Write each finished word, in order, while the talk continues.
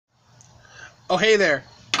Oh, hey there.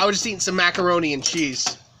 I was just eating some macaroni and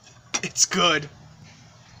cheese. It's good.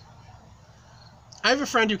 I have a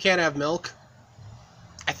friend who can't have milk.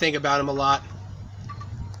 I think about him a lot.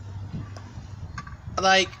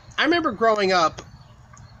 Like, I remember growing up,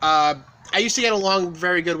 I used to get along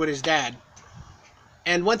very good with his dad.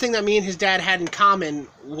 And one thing that me and his dad had in common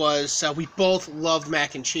was we both loved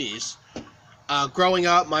mac and cheese. Growing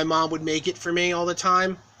up, my mom would make it for me all the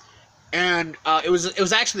time. And it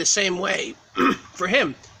was actually the same way for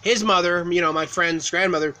him. His mother, my friend's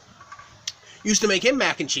grandmother, used to make him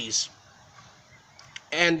mac and cheese.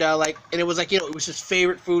 And it was like, it was his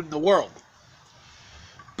favorite food in the world.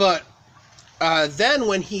 But then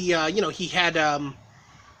when he had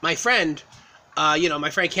my friend, my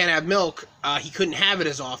friend can't have milk. He couldn't have it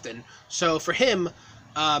as often. So for him,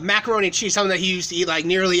 macaroni and cheese, something that he used to eat like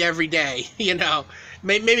nearly every day.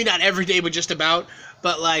 Maybe not every day, but just about.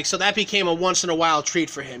 But so that became a once in a while treat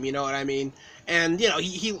for him. You know what I mean? And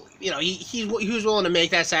he was willing to make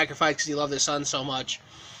that sacrifice because he loved his son so much.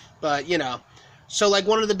 But so like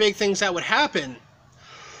one of the big things that would happen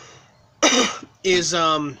is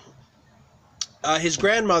his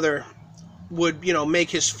grandmother would make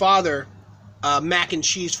his father mac and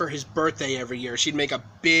cheese for his birthday every year. She'd make a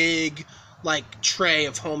big tray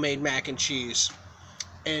of homemade mac and cheese,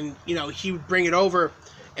 and he would bring it over,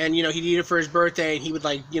 and he'd eat it for his birthday, and he would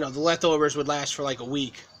the leftovers would last for a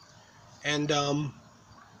week. And well,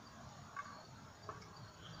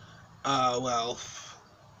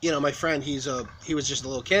 my friend, he was just a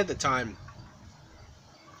little kid at the time.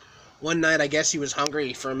 One night, I guess he was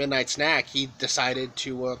hungry for a midnight snack. He decided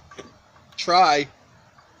to try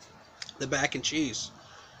the mac and cheese,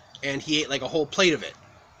 and he ate a whole plate of it.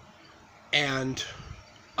 And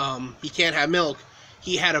he can't have milk.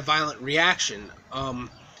 He had a violent reaction.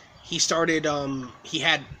 He started. He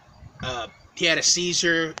had a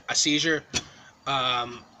seizure.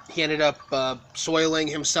 He ended up soiling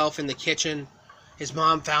himself in the kitchen. His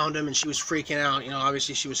mom found him, and she was freaking out.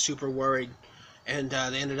 Obviously she was super worried, and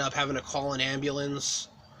they ended up having to call an ambulance.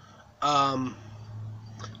 I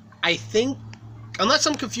think, unless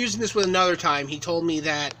I'm confusing this with another time, he told me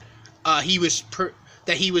that he was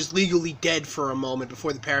legally dead for a moment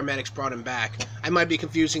before the paramedics brought him back. I might be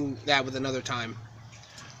confusing that with another time.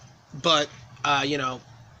 But,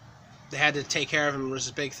 they had to take care of him. It was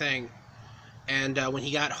a big thing. And when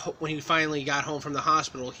he finally got home from the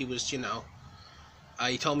hospital, he was, he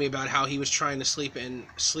told me about how he was trying to sleep, at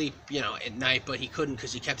night, but he couldn't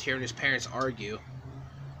because he kept hearing his parents argue.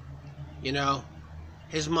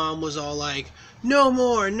 His mom was all like, no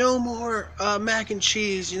more mac and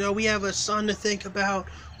cheese. We have a son to think about.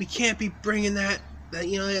 We can't be bringing that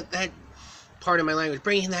part of my language,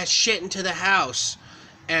 bringing that shit into the house.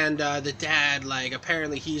 And the dad,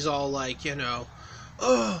 apparently he's all like,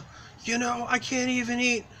 oh, I can't even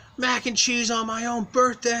eat mac and cheese on my own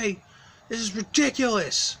birthday. This is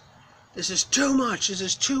ridiculous. This is too much. And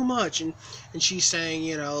she's saying,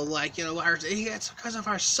 it's because of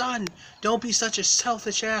our son. Don't be such a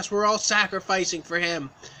selfish ass. We're all sacrificing for him.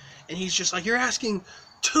 And he's just like, you're asking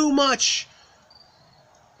too much.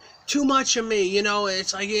 Too much of me.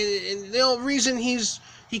 It's like, the reason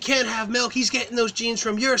he can't have milk, he's getting those genes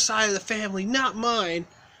from your side of the family, not mine.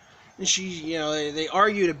 And she, they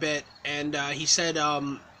argued a bit, and he said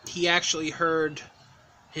he actually heard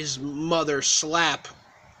his mother slap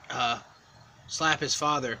his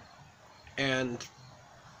father, and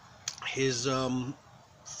his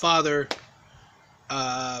father,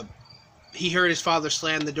 he heard his father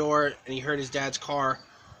slam the door, and he heard his dad's car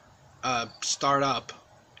start up,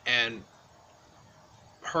 and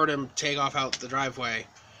heard him take off out the driveway,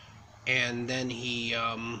 and then he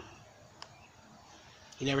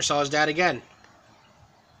never saw his dad again.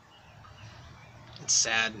 It's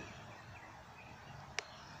sad.